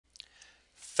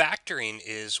Factoring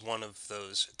is one of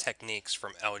those techniques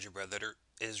from algebra that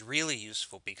is really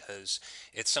useful because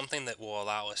it's something that will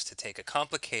allow us to take a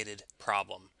complicated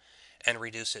problem and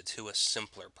reduce it to a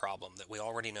simpler problem that we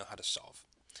already know how to solve.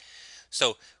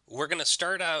 So we're going to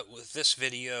start out with this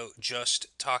video just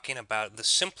talking about the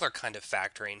simpler kind of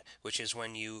factoring, which is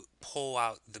when you pull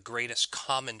out the greatest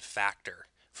common factor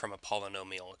from a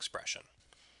polynomial expression.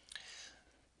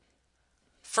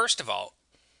 First of all,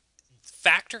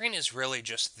 factoring is really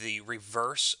just the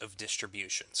reverse of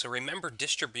distribution. So remember,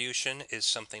 distribution is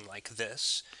something like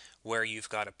this, where you've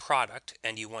got a product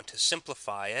and you want to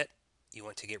simplify it. You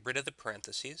want to get rid of the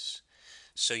parentheses.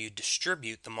 So you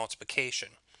distribute the multiplication.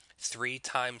 3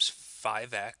 times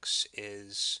 5x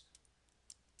is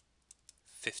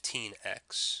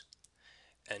 15x,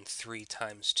 and 3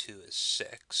 times 2 is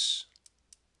 6.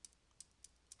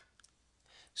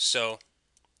 So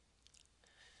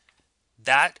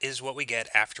that is what we get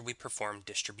after we perform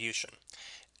distribution.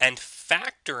 And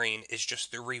factoring is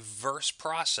just the reverse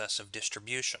process of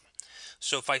distribution.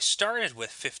 So if I started with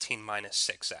 15 minus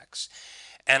 6x,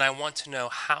 and I want to know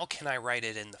how can I write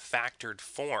it in the factored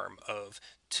form of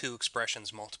two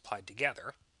expressions multiplied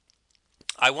together,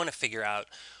 I want to figure out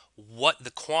what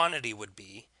the quantity would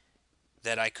be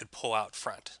that I could pull out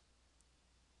front,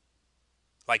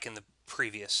 like in the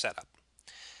previous setup.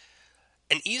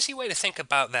 An easy way to think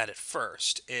about that at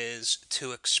first is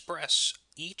to express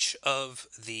each of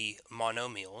the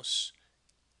monomials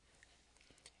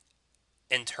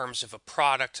in terms of a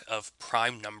product of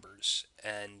prime numbers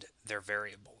and their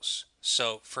variables.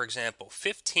 So, for example,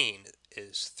 15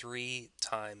 is 3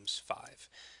 times 5.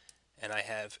 And I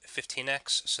have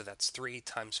 15x, so that's 3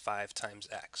 times 5 times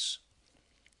x.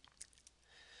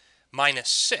 Minus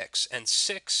 6, and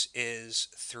 6 is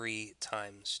 3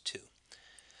 times 2.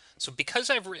 So because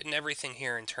I've written everything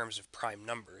here in terms of prime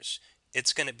numbers,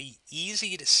 it's going to be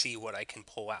easy to see what I can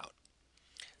pull out.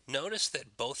 Notice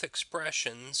that both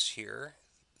expressions here,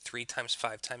 3 times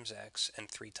 5 times x and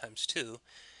 3 times 2,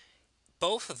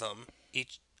 both of them,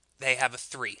 they have a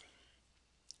 3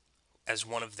 as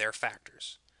one of their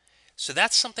factors. So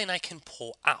that's something I can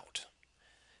pull out.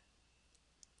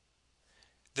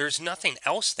 There's nothing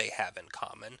else they have in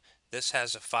common. This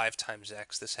has a 5 times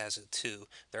x, this has a 2.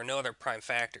 There are no other prime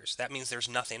factors. That means there's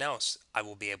nothing else I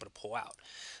will be able to pull out.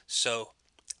 So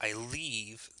I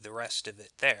leave the rest of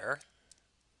it there.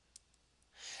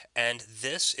 And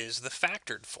this is the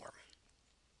factored form.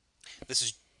 This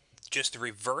is just the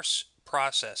reverse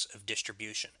process of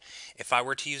distribution. If I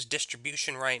were to use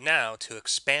distribution right now to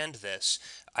expand this,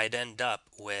 I'd end up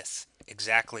with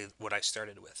exactly what I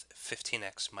started with,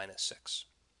 15x minus 6.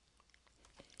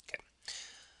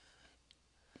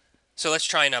 So let's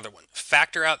try another one.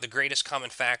 Factor out the greatest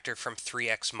common factor from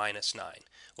 3x minus 9.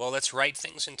 Well, let's write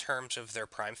things in terms of their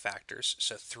prime factors.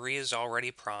 So 3 is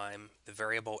already prime. The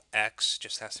variable x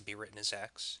just has to be written as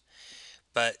x.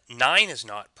 But 9 is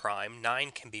not prime.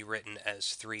 9 can be written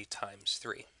as 3 times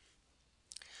 3.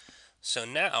 So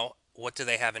now, what do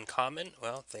they have in common?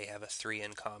 Well, they have a 3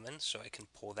 in common, so I can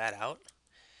pull that out.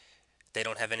 They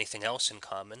don't have anything else in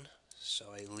common, so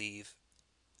I leave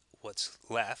what's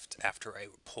left after I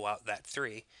pull out that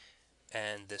 3,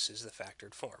 and this is the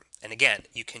factored form. And again,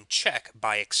 you can check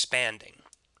by expanding.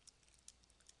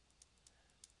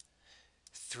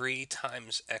 3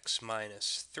 times x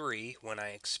minus 3, when I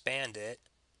expand it,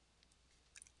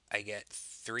 I get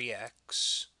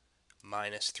 3x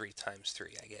minus 3 times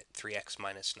 3. I get 3x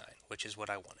minus 9, which is what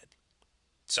I wanted.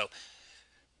 So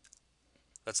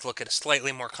let's look at a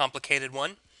slightly more complicated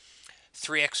one.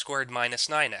 3x squared minus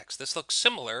 9x. This looks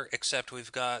similar, except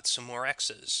we've got some more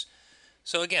x's.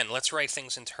 So again, let's write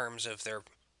things in terms of their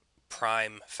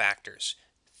prime factors.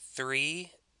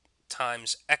 3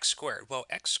 times x squared. Well,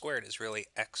 x squared is really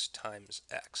x times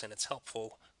x, and it's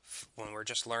helpful when we're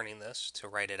just learning this to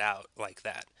write it out like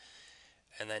that.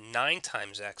 And then 9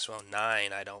 times x, well,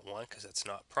 9 I don't want because it's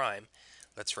not prime.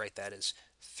 Let's write that as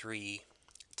 3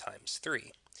 times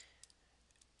 3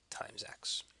 times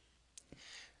x.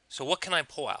 So what can I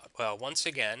pull out? Well, once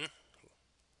again,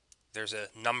 there's a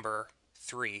number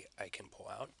 3 I can pull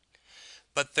out,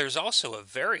 but there's also a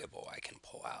variable I can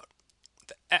pull out,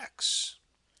 the x.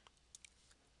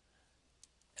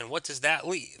 And what does that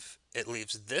leave? It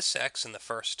leaves this x in the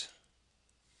first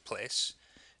place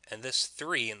and this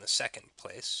 3 in the second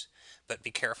place. But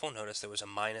be careful, notice there was a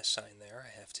minus sign there.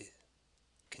 I have to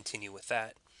continue with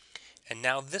that. And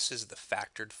now this is the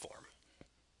factored form.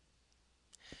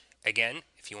 Again,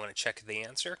 if you want to check the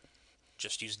answer,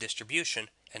 just use distribution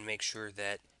and make sure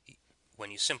that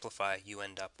when you simplify, you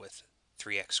end up with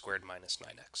 3x squared minus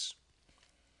 9x.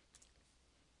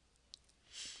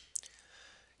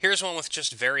 Here's one with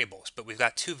just variables, but we've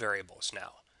got two variables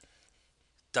now.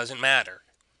 Doesn't matter.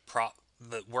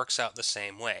 That works out the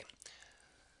same way.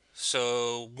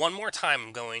 So one more time,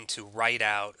 I'm going to write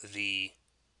out the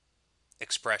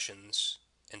expressions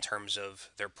in terms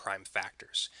of their prime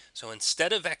factors. So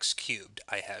instead of x cubed,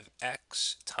 I have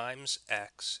x times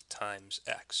x times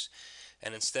x.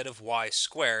 And instead of y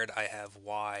squared, I have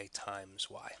y times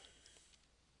y.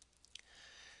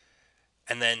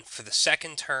 And then for the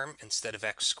second term, instead of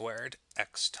x squared,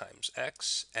 x times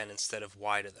x. And instead of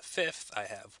y to the fifth, I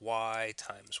have y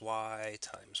times y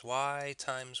times y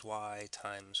times y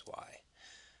times y.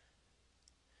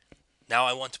 Now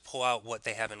I want to pull out what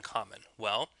they have in common.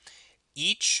 Well,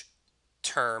 each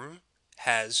term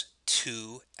has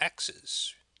two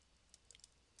x's,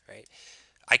 right?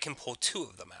 I can pull two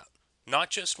of them out, not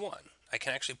just one. I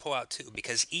can actually pull out two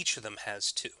because each of them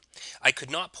has two. I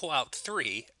could not pull out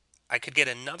three. I could get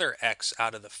another x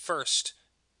out of the first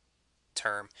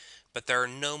term, but there are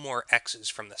no more x's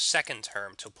from the second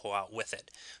term to pull out with it.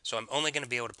 So I'm only going to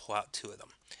be able to pull out two of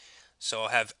them. So I'll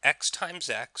have x times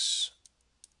x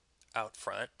out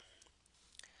front.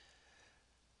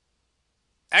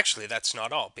 Actually, that's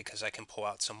not all, because I can pull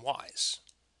out some y's.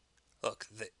 Look,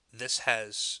 this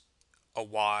has a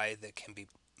y that can be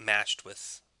matched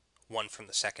with one from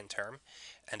the second term,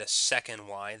 and a second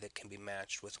y that can be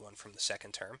matched with one from the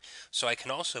second term. So I can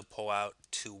also pull out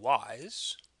two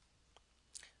y's,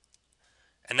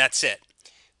 and that's it.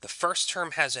 The first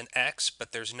term has an x,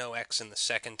 but there's no x in the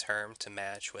second term to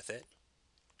match with it.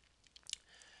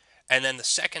 And then the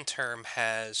second term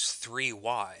has three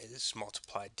y's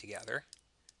multiplied together.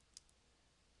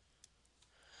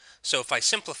 So if I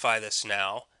simplify this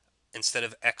now, instead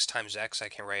of x times x, I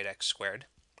can write x squared.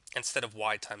 Instead of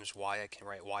y times y, I can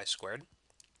write y squared.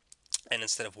 And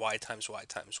instead of y times y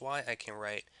times y, I can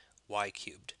write y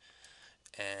cubed.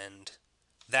 And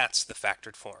that's the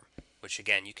factored form, which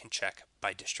again, you can check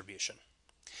by distribution.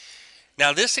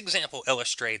 Now this example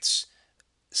illustrates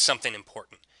something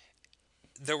important.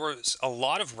 There was a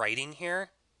lot of writing here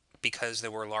because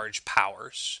there were large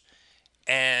powers,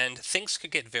 and things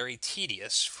could get very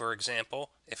tedious. For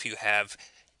example, if you have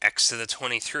x to the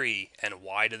 23 and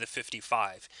y to the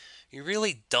 55, you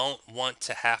really don't want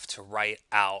to have to write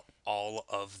out all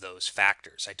of those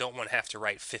factors. I don't want to have to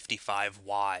write 55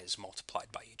 y's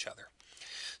multiplied by each other.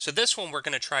 So this one we're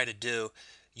going to try to do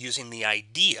using the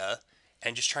idea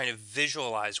and just trying to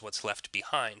visualize what's left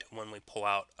behind when we pull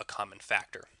out a common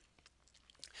factor.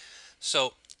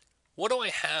 So what do I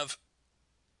have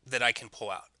that I can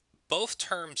pull out? Both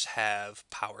terms have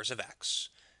powers of x.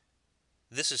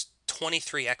 This is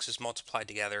 23 x's multiplied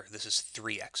together. This is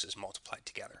 3 x's multiplied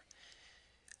together.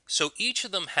 So each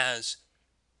of them has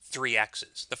 3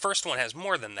 x's. The first one has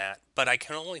more than that, but I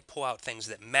can only pull out things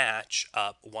that match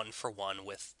up one for one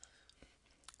with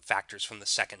factors from the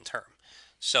second term.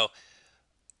 So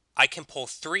I can pull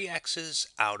 3 x's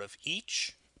out of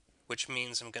each, which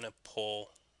means I'm going to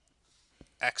pull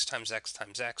x times x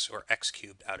times x, or x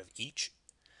cubed, out of each.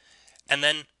 And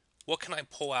then what can I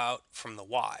pull out from the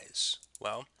y's?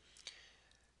 Well,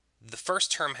 the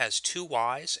first term has two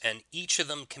y's, and each of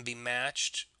them can be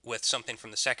matched with something from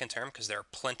the second term because there are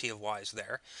plenty of y's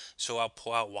there. So I'll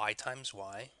pull out y times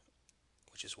y,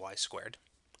 which is y squared.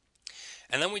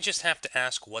 And then we just have to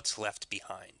ask what's left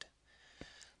behind.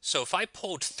 So if I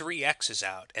pulled 3 x's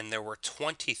out and there were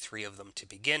 23 of them to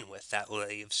begin with, that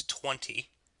leaves 20.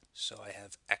 So I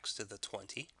have x to the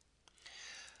 20.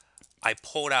 I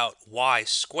pulled out y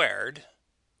squared,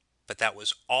 but that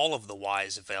was all of the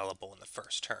y's available in the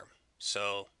first term.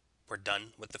 So we're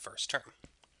done with the first term.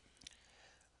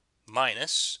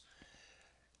 Minus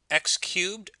x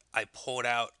cubed, I pulled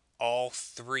out all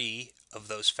 3 of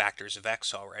those factors of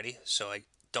x already, so I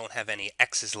don't have any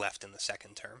x's left in the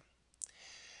second term.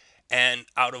 And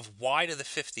out of y to the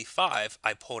 55,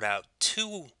 I pulled out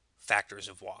 2 factors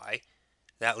of y.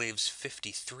 That leaves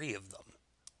 53 of them.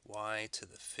 Y to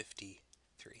the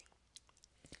 53.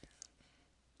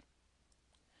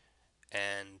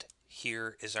 And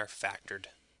here is our factored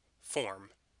form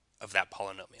of that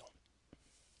polynomial.